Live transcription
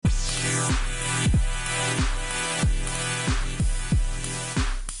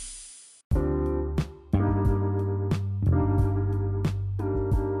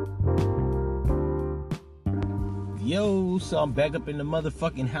So I'm back up in the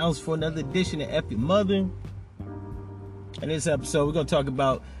motherfucking house for another edition of F Your Mother. In this episode, we're going to talk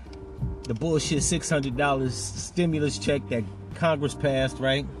about the bullshit $600 stimulus check that Congress passed,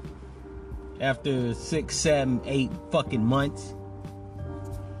 right? After 6, 7, 8 fucking months.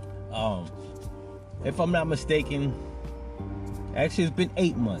 If I'm not mistaken, actually it's been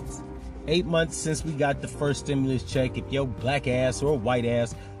 8 months. 8 months since we got the first stimulus check. If your black ass or white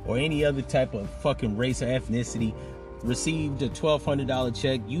ass or any other type of fucking race or ethnicity received a $1,200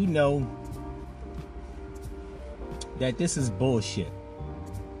 check, you know that this is bullshit.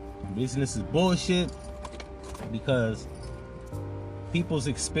 This is bullshit because people's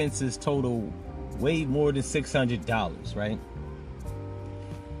expenses total way more than $600, right?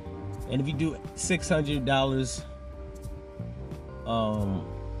 And if you do $600,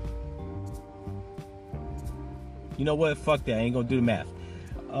 you know what? Fuck that. I ain't gonna do the math.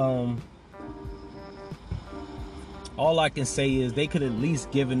 All I can say is they could at least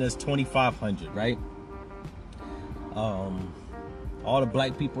given us $2,500, right? All the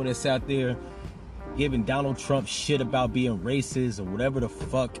black people that's out there giving Donald Trump shit about being racist or whatever the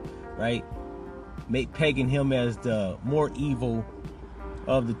fuck, right? Pegging him as the more evil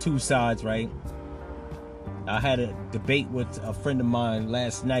of the two sides, right? I had a debate with a friend of mine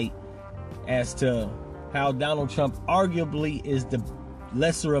last night as to how Donald Trump arguably is the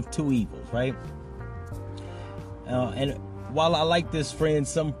lesser of two evils, right? And while I like this friend,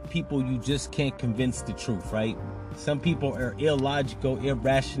 some people you just can't convince the truth, right? Some people are illogical,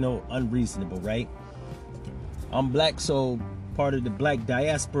 irrational, unreasonable, right? I'm black, so part of the black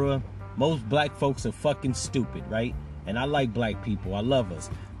diaspora. Most black folks are fucking stupid, right? And I like black people. I love us.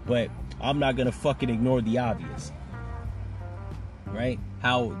 But I'm not gonna fucking ignore the obvious, right?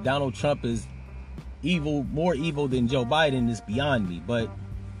 How Donald Trump is evil, more evil than Joe Biden is beyond me. But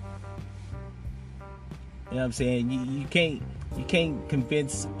you know what I'm saying? You can't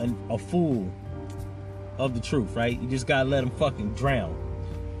convince a fool of the truth, right? You just gotta let them fucking drown.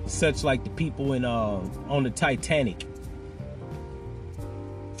 Such like the people in on the Titanic.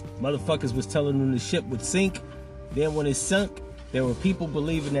 Motherfuckers was telling them the ship would sink. Then when it sunk, there were people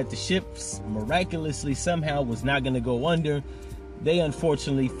believing that the ship miraculously somehow was not gonna go under. They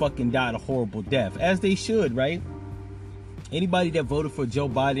unfortunately fucking died a horrible death, as they should, right? Anybody that voted for Joe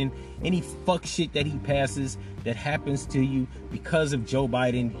Biden, any fuck shit that he passes that happens to you because of Joe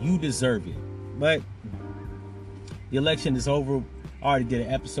Biden, you deserve it. But the election is over. I already did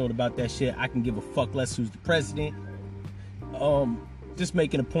an episode about that shit. I can give a fuck less who's the president. Just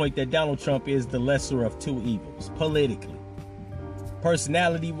making a point that Donald Trump is the lesser of two evils, politically.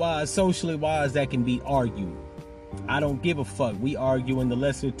 Personality-wise, socially-wise, that can be argued. I don't give a fuck. We arguing the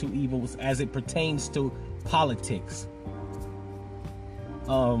lesser of two evils as it pertains to politics.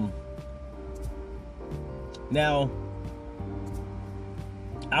 Now,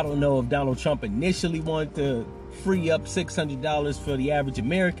 I don't know if Donald Trump initially wanted to free up $600 for the average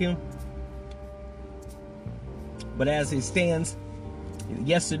American, but as it stands,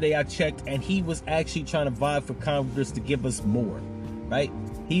 yesterday I checked and he was actually trying to vie for Congress to give us more, right?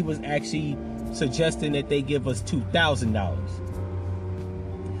 He was actually suggesting that they give us $2,000,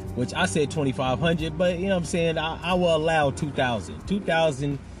 which I said $2,500, but you know what I'm saying, I will allow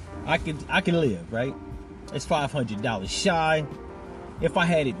 $2,000. I can live, right? It's $500 shy. If I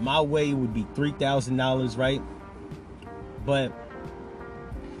had it my way, it would be $3,000, right? But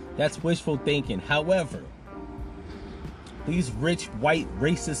that's wishful thinking. However, these rich white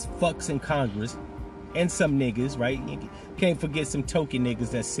racist fucks in Congress and some niggas, right? You can't forget some token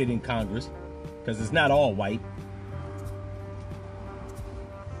niggas that sit in Congress, because it's not all white,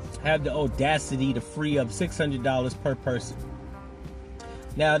 have the audacity to free up $600 per person.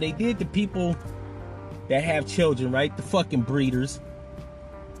 Now, they did the people that have children, right? The fucking breeders.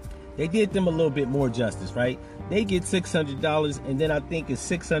 They did them a little bit more justice, right? They get $600, and then I think it's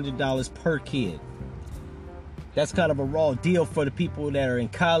 $600 per kid. That's kind of a raw deal for the people that are in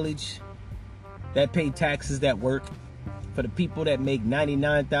college, that pay taxes, that work. For the people that make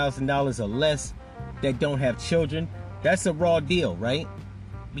 $99,000 or less, that don't have children, that's a raw deal, right?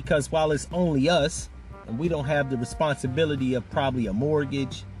 Because while it's only us, and we don't have the responsibility of probably a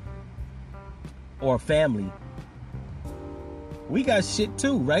mortgage or a family, we got shit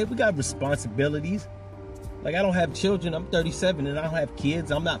too, right? We got responsibilities. Like, I don't have children. I'm 37 and I don't have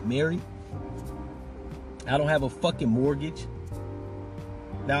kids. I'm not married. I don't have a fucking mortgage.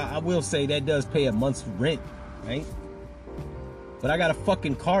 Now, I will say that does pay a month's rent, right? But I got a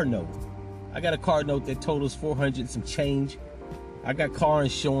fucking car note. I got a car note that totals $400 some change. I got car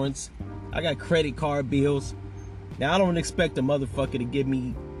insurance. I got credit card bills. Now, I don't expect a motherfucker to give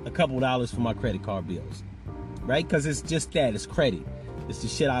me a couple dollars for my credit card bills. right? Because it's just that, it's credit. It's the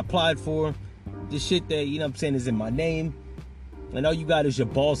shit I applied for, the shit that, you know what I'm saying, is in my name, and all you got is your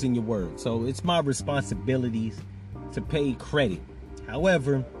balls and your word. So it's my responsibilities to pay credit.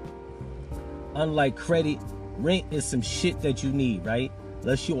 However, unlike credit, rent is some shit that you need, right?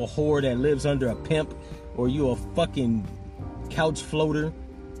 Unless you're a whore that lives under a pimp, or you're a fucking couch floater,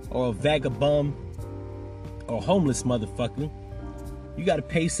 or a vagabond, or a homeless motherfucker, you gotta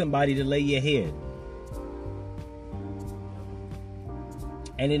pay somebody to lay your head.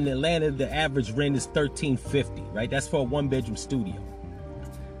 And in Atlanta, the average rent is $13.50, right? That's for a 1-bedroom studio.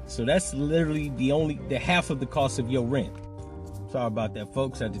 So that's literally the half of the cost of your rent. Sorry about that,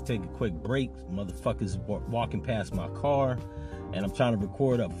 folks. I had to take a quick break. Motherfuckers walking past my car, and I'm trying to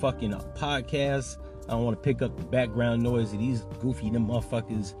record a fucking podcast. I don't want to pick up the background noise of these goofy them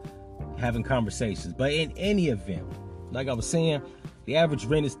motherfuckers having conversations. But in any event, like I was saying, the average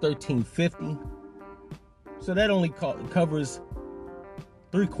rent is $13.50. So that only covers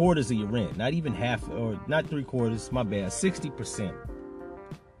 3/4 of your rent, not even half, or not 3/4, my bad, 60%.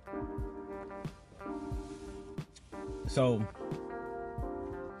 So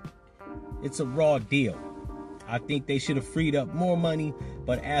it's a raw deal. I think they should have freed up more money,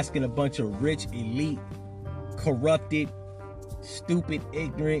 but asking a bunch of rich, elite, corrupted, stupid,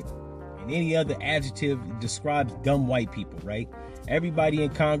 ignorant, and any other adjective describes dumb white people, right? Everybody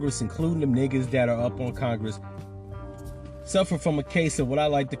in Congress, including them niggas that are up on Congress, suffer from a case of what I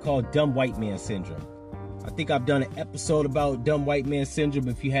like to call dumb white man syndrome. I think I've done an episode about dumb white man syndrome.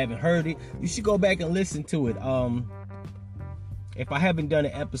 If you haven't heard it, you should go back and listen to it. If I haven't done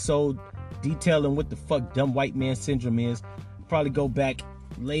an episode detailing what the fuck dumb white man syndrome is, I'll probably go back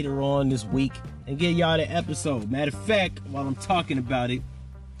later on this week and give y'all the episode. Matter of fact, while I'm talking about it,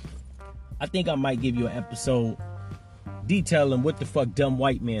 I think I might give you an episode detailing what the fuck dumb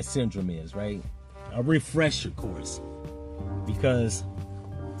white man syndrome is, right? A refresher course. Because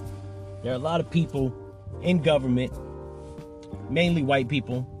there are a lot of people in government, mainly white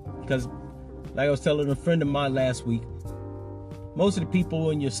people, because like I was telling a friend of mine last week, most of the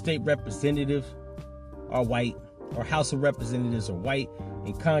people in your state representative are white, or House of Representatives are white,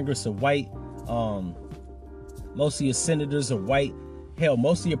 in Congress are white, most of your senators are white. Hell,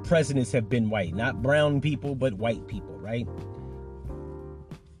 most of your presidents have been white, not brown people, but white people, right?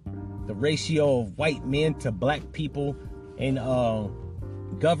 The ratio of white men to black people in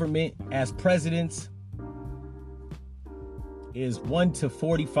government as presidents is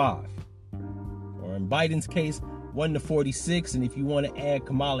 1-45, or in Biden's case, 1-46. And if you want to add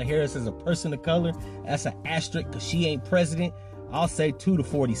Kamala Harris as a person of color, that's an asterisk because she ain't president. I'll say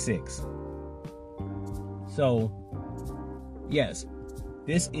 2-46. So yes,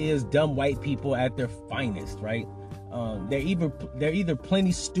 this is dumb white people at their finest, right? They're either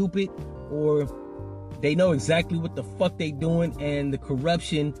plenty stupid, or they know exactly what the fuck they doing, and the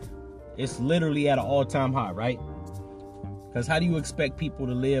corruption is literally at an all-time high, right? Because how do you expect people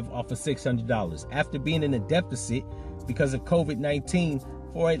to live off of $600 after being in a deficit because of COVID-19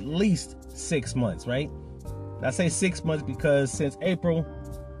 for at least 6 months, right? And I say 6 months because since April,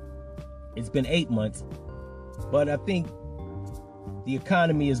 it's been 8 months. But I think the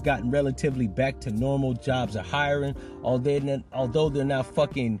economy has gotten relatively back to normal. Jobs are hiring, although they're not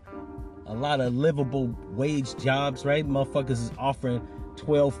fucking a lot of livable wage jobs, right? Motherfuckers is offering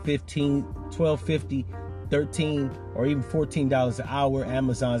 $12.50, $13, or even $14 an hour.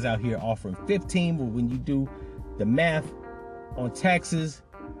 Amazon's out here offering $15, but when you do the math on taxes,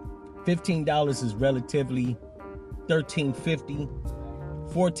 $15 is relatively $13.50.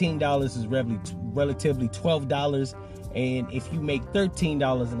 $14 is relatively $12. And if you make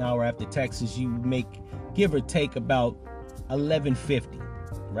 $13 an hour after taxes, you make, give or take, about $11.50,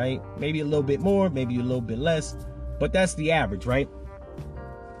 right? Maybe a little bit more, maybe a little bit less, but that's the average, right?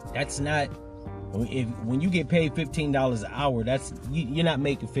 That's not, when you get paid $15 an hour, that's, you're not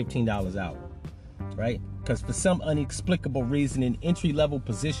making $15 an hour, right? Because for some inexplicable reason, in entry-level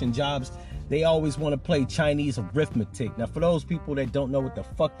position jobs, they always want to play Chinese arithmetic. Now, for those people that don't know what the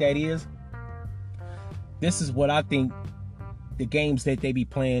fuck that is, this is what I think the games that they be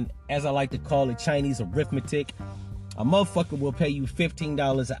playing, as I like to call it, Chinese arithmetic. A motherfucker will pay you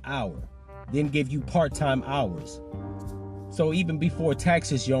 $15 an hour, then give you part-time hours. So even before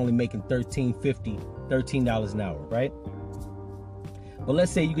taxes, you're only making $13 an hour, right? But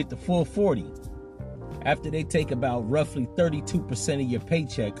let's say you get the full 40. After they take about roughly 32% of your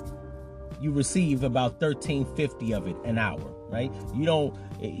paycheck, you receive about $13.50 of it an hour, right? You don't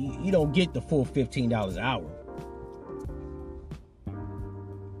get the full $15 an hour.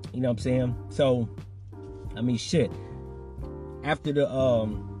 You know what I'm saying? So, I mean, shit. After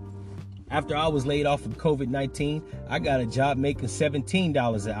After I was laid off from COVID-19, I got a job making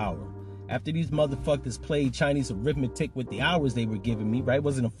 $17 an hour. After these motherfuckers played Chinese arithmetic with the hours they were giving me, right? It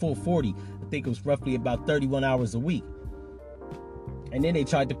wasn't a full 40. I think it was roughly about 31 hours a week. And then they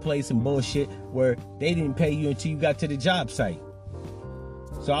tried to play some bullshit where they didn't pay you until you got to the job site.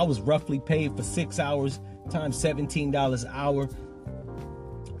 So I was roughly paid for 6 hours times $17 an hour.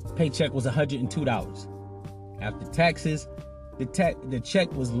 Paycheck was $102. After taxes, the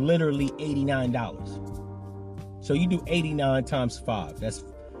check was literally $89. So you do 89 times 5. That's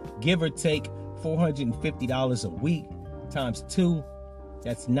give or take $450 a week times 2.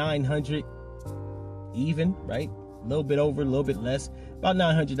 That's $900 even, right? A little bit over, a little bit less. About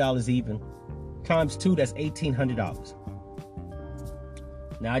 $900 even. Times 2, that's $1,800.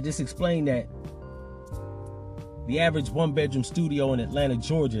 Now, I just explained that the average one-bedroom studio in Atlanta,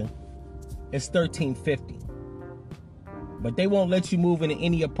 Georgia is $1,350. But they won't let you move into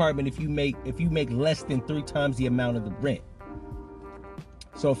any apartment if you make less than 3 times the amount of the rent.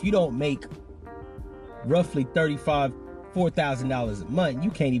 So if you don't make roughly $4,000 a month, you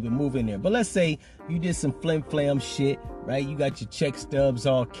can't even move in there. But let's say you did some flim-flam shit, right? You got your check stubs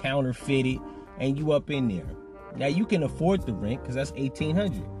all counterfeited, and you up in there. Now you can afford the rent because that's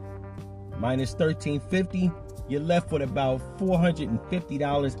 $1,800 minus $1,350. You're left with about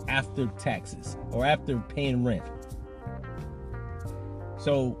 $450 after taxes or after paying rent.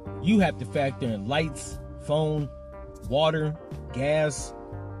 So you have to factor in lights, phone, water, gas,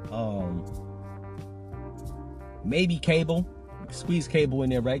 maybe cable. Squeeze cable in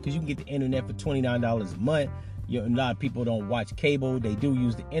there, right? Because you can get the internet for $29 a month. A lot of people don't watch cable. They do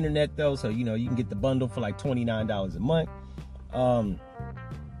use the internet though, so you can get the bundle for like $29 a month.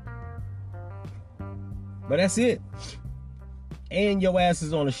 But that's it. And your ass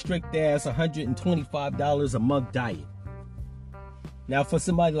is on a strict ass $125 a month diet. Now for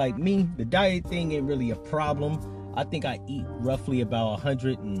somebody like me, the diet thing ain't really a problem. I think I eat roughly about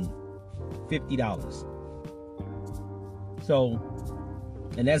 $150. So,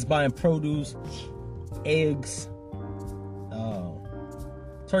 and that's buying produce, eggs,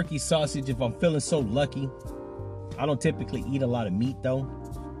 turkey sausage if I'm feeling so lucky. I don't typically eat a lot of meat though.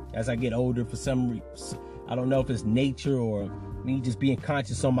 As I get older, for some reason, I don't know if it's nature or me just being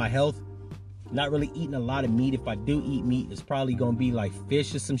conscious on my health. Not really eating a lot of meat. If I do eat meat, it's probably gonna be like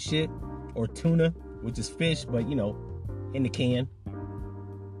fish or some shit, or tuna, which is fish, but in the can.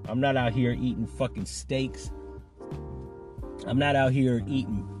 I'm not out here eating fucking steaks. I'm not out here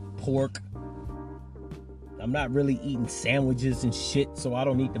eating pork. I'm not really eating sandwiches and shit, so I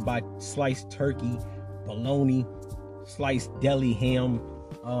don't need to buy sliced turkey, bologna, sliced deli ham,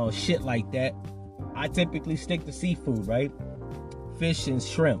 shit like that. I typically stick to seafood, right? Fish and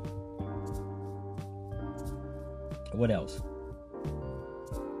shrimp. What else?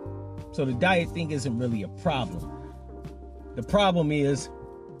 So the diet thing isn't really a problem. The problem is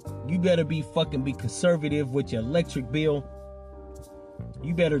you better be conservative with your electric bill.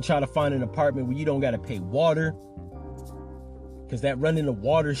 You better try to find an apartment where you don't got to pay water. Because that running the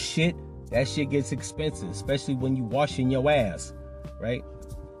water shit, that shit gets expensive. Especially when you washing your ass, right?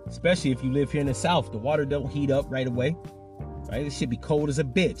 Especially if you live here in the South. The water don't heat up right away. Right? It should be cold as a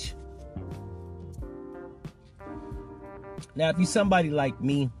bitch. Now, if you're somebody like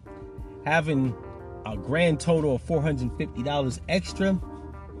me, having a grand total of $450 extra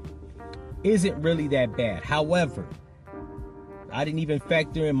isn't really that bad. However, I didn't even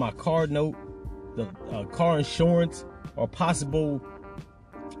factor in my car note, the car insurance, or possible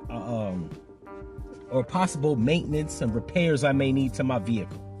maintenance and repairs I may need to my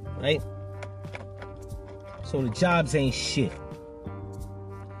vehicle, right? So the jobs ain't shit.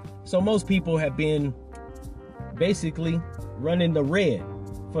 So most people have been basically running the red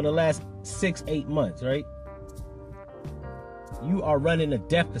for the last 6-8 months, right? You are running a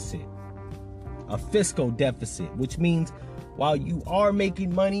deficit, a fiscal deficit, which means while you are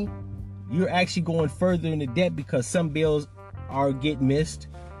making money, you're actually going further into debt because some bills are getting missed,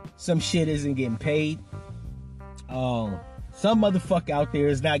 some shit isn't getting paid, some motherfucker out there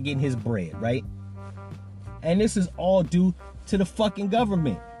is not getting his bread, right? And this is all due to the fucking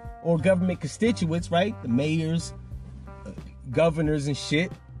government or government constituents, right? The mayors, governors and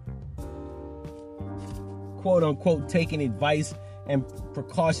shit, quote unquote, taking advice and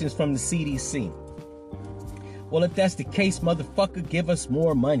precautions from the CDC. Well, if that's the case, motherfucker, give us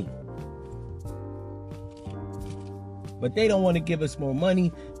more money. But they don't want to give us more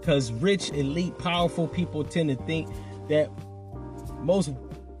money because rich, elite, powerful people tend to think that most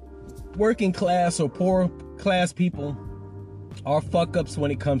working class or poor class people are fuck-ups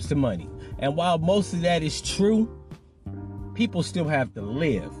when it comes to money. And while most of that is true, people still have to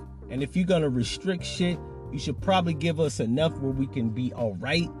live. And if you're gonna restrict shit, you should probably give us enough where we can be all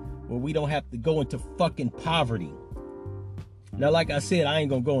right, where we don't have to go into fucking poverty. Now, like I said, I ain't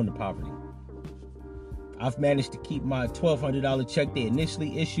gonna go into poverty. I've managed to keep my $1,200 check they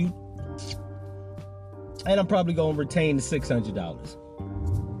initially issued, and I'm probably gonna retain the $600.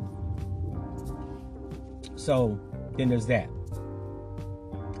 So then there's that.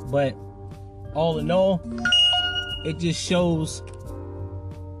 But all in all, it just shows.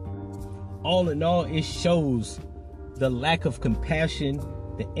 All in all, it shows the lack of compassion,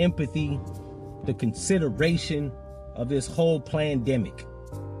 the empathy, the consideration of this whole pandemic.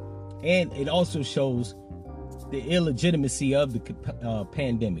 And it also shows the illegitimacy of the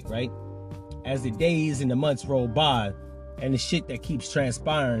pandemic, right? As the days and the months roll by and the shit that keeps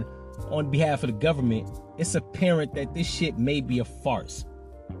transpiring on behalf of the government, it's apparent that this shit may be a farce.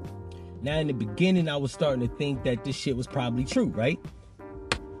 Now, in the beginning, I was starting to think that this shit was probably true, right?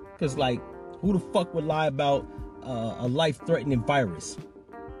 Because, like, who the fuck would lie about a life-threatening virus?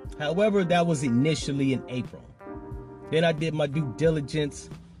 However, that was initially in April. Then I did my due diligence,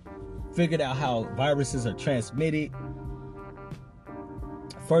 figured out how viruses are transmitted.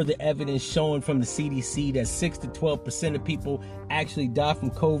 Further evidence showing from the CDC that 6 to 12% of people actually die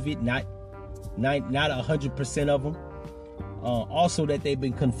from COVID, not 100% of them. Also that they've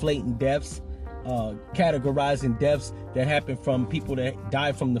been conflating deaths, categorizing deaths that happen from people that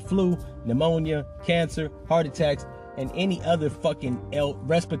die from the flu, pneumonia, cancer, heart attacks, and any other fucking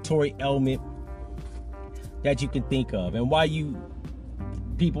respiratory ailment that you can think of. And while you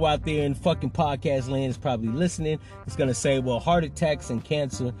people out there in fucking podcast land is probably listening, it's gonna say, well, heart attacks and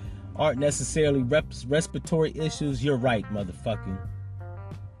cancer aren't necessarily respiratory issues. You're right, motherfucker.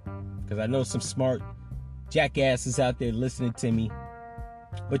 Because I know some smart jackasses out there listening to me.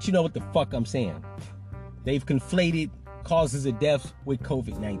 But you know what the fuck I'm saying. They've conflated causes of death with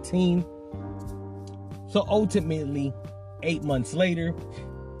COVID-19. So ultimately, 8 months later,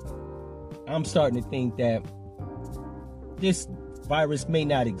 I'm starting to think that this virus may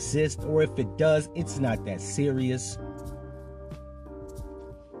not exist, or if it does, it's not that serious.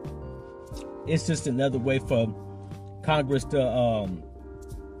 It's just another way for Congress to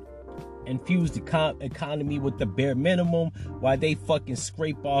infuse the economy with the bare minimum while they fucking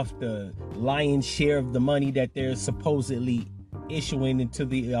scrape off the lion's share of the money that they're supposedly issuing into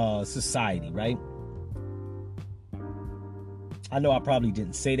the society, right? I know I probably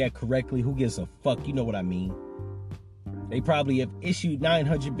didn't say that correctly. Who gives a fuck? You know what I mean. They probably have issued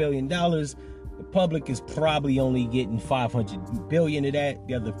 $900 billion. The public is probably only getting $500 billion of that.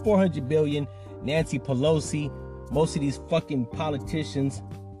 The other $400 billion, Nancy Pelosi, most of these fucking politicians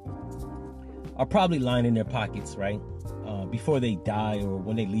are probably lining their pockets, right? Before they die or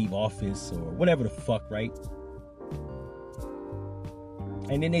when they leave office or whatever the fuck, right?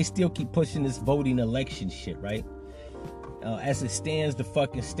 And then they still keep pushing this voting election shit, right? As it stands, the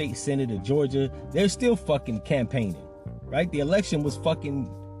fucking state senate of Georgia, they're still fucking campaigning, right? The election was fucking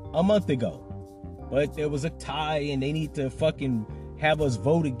a month ago, but there was a tie and they need to fucking have us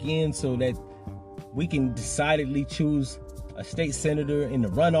vote again so that we can decidedly choose a state senator in the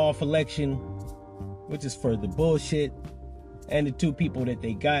runoff election, which is further bullshit. And the two people that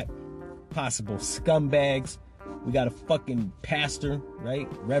they got, possible scumbags. We got a fucking pastor, right?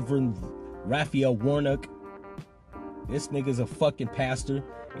 Reverend Raphael Warnock. This nigga's a fucking pastor.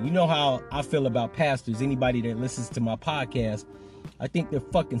 And you know how I feel about pastors. Anybody that listens to my podcast, I think they're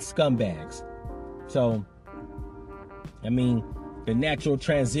fucking scumbags. So, I mean, the natural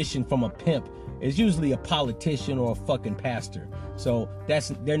transition from a pimp is usually a politician or a fucking pastor. So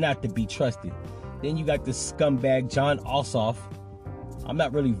they're not to be trusted. Then you got this scumbag John Ossoff. I'm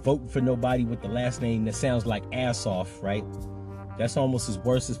not really voting for nobody with the last name that sounds like ass off, right? That's almost as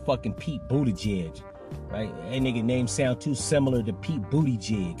worse as fucking Pete Buttigieg, right? That nigga name sound too similar to Pete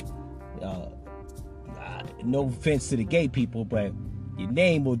Buttigieg. No offense to the gay people, but your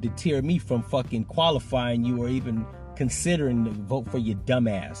name will deter me from fucking qualifying you or even considering to vote for your dumb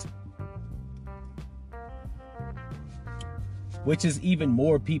ass. Which is even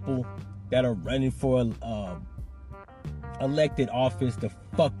more people that are running for elected office to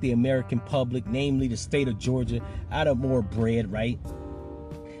fuck the American public, namely the state of Georgia, out of more bread, right?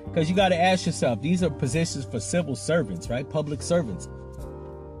 Because you got to ask yourself, these are positions for civil servants, right? Public servants.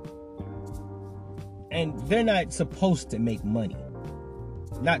 And they're not supposed to make money.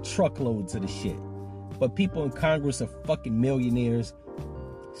 Not truckloads of the shit. But people in Congress are fucking millionaires.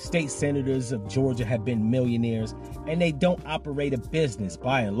 State senators of Georgia have been millionaires. And they don't operate a business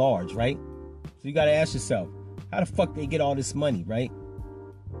by and large, right? So you got to ask yourself, how the fuck they get all this money, right?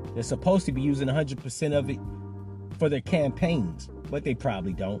 They're supposed to be using 100% of it for their campaigns, but they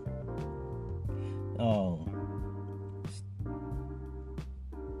probably don't.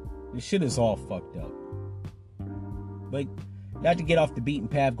 This shit is all fucked up. But not to get off the beaten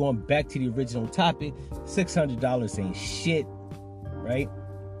path, going back to the original topic, $600 ain't shit, right?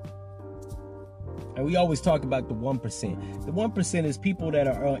 And we always talk about the 1%. The 1% is people that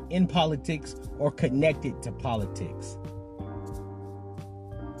are in politics or connected to politics.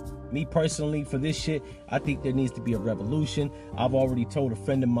 Me personally, for this shit, I think there needs to be a revolution. I've already told a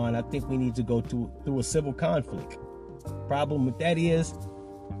friend of mine, I think we need to go through a civil conflict. Problem with that is,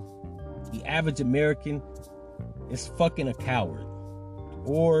 the average American is fucking a coward.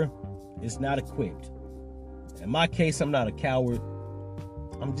 Or is not equipped. In my case, I'm not a coward.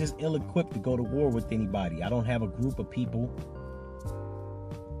 I'm just ill-equipped to go to war with anybody. I don't have a group of people.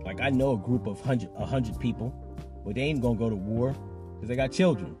 Like, I know a group of 100 people, but they ain't gonna go to war because they got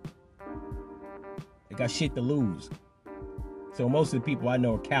children. They got shit to lose. So most of the people I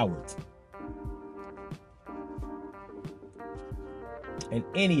know are cowards. In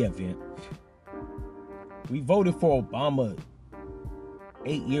any event, we voted for Obama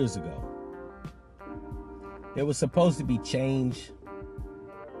 8 years ago. There was supposed to be change.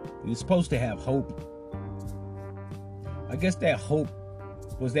 We were supposed to have hope. I guess that hope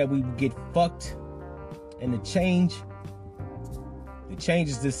was that we would get fucked. And the change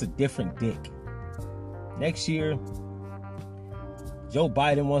is just a different dick. Next year, Joe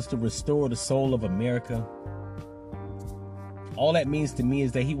Biden wants to restore the soul of America. All that means to me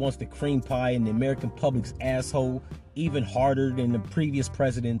is that he wants to cream pie in the American public's asshole even harder than the previous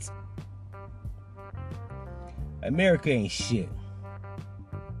presidents. America ain't shit.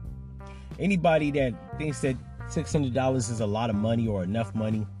 Anybody that thinks that $600 is a lot of money or enough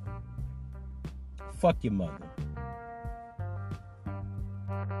money, fuck your mother.